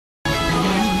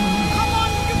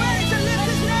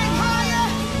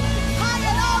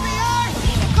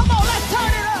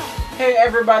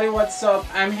everybody, what's up?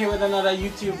 I'm here with another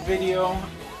YouTube video.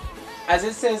 As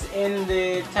it says in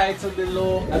the title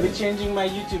below, I'll be changing my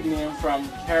YouTube name from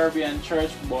Caribbean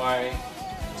Church Boy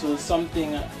to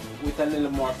something with a little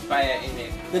more fire in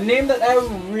it. The name that I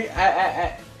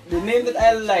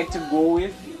like to go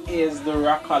with is The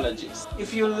Rockologist.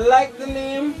 If you like the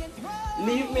name,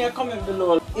 leave me a comment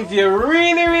below. If you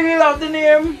really love the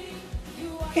name,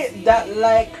 hit that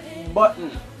like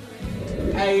button.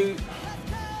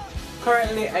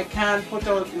 Currently I can't put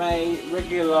out my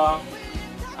regular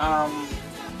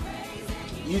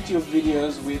YouTube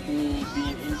videos with me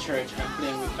being in church and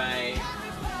playing with my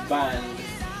band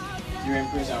during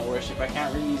praise and worship. I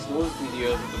can't release those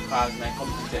videos because my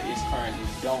computer is currently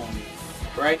down.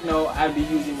 Right now I'll be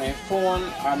using my phone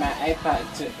or my iPad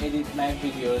to edit my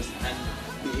videos and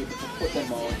be able to put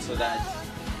them out so that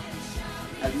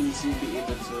at least you'll be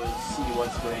able to see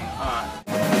what's going on.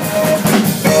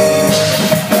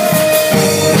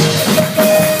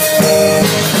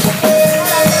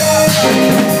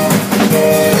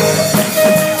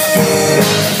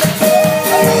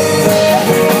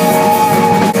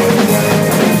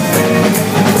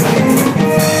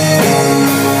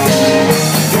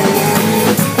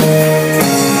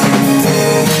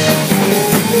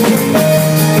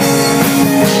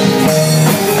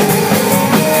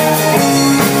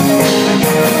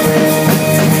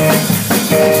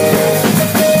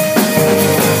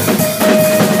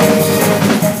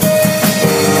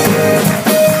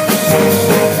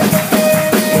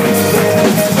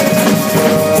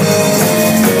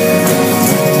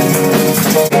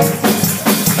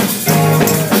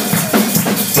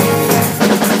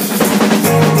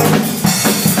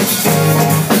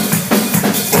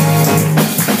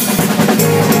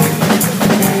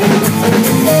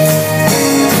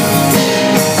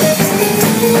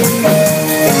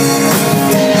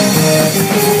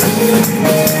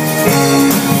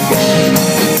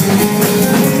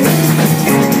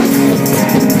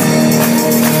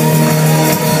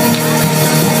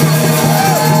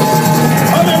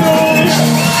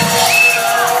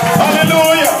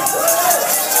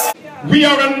 We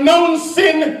are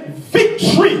announcing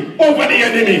victory over the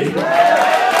enemy.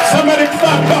 Somebody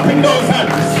start clapping those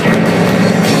hands.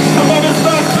 Somebody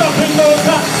start clapping those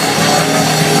hands.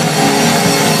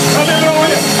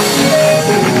 Hallelujah.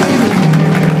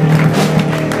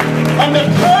 And the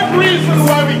third reason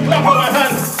why we clap our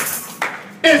hands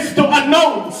is to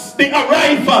announce the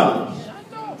arrival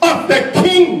of the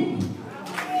King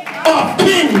of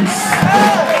Kings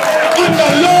and the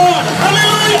Lord.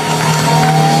 Hallelujah.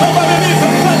 Somebody needs to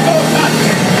clap those hands.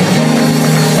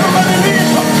 Somebody needs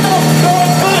to clap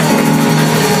those hands.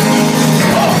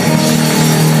 Oh.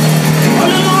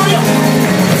 Hallelujah.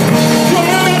 You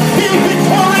may not feel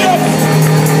victorious,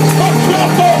 but clap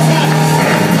those hands.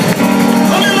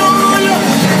 Hallelujah.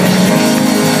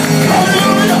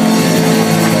 Hallelujah.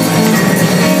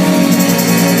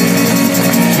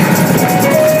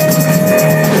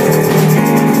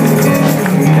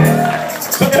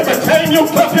 So every time you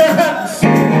clap your hands,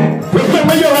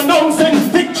 remember you're announcing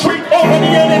victory over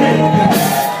the enemy.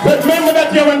 Remember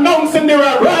that you're announcing the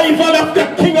arrival of the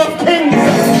King of Kings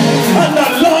and the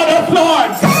Lord of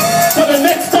Lords. So the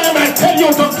next time I tell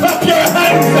you to clap your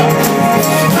hands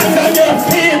and on your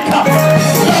feet,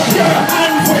 clap your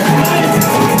hands with might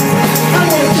and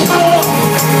with power,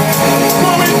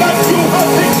 knowing that you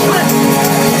have victory.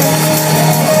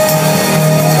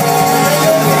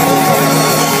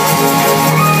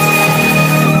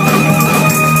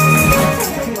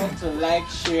 Like,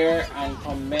 share and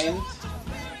comment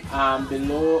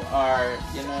below, or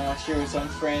share with some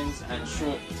friends and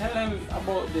tell them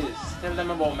about this, tell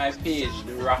them about my page,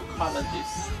 The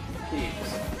Rockologist page.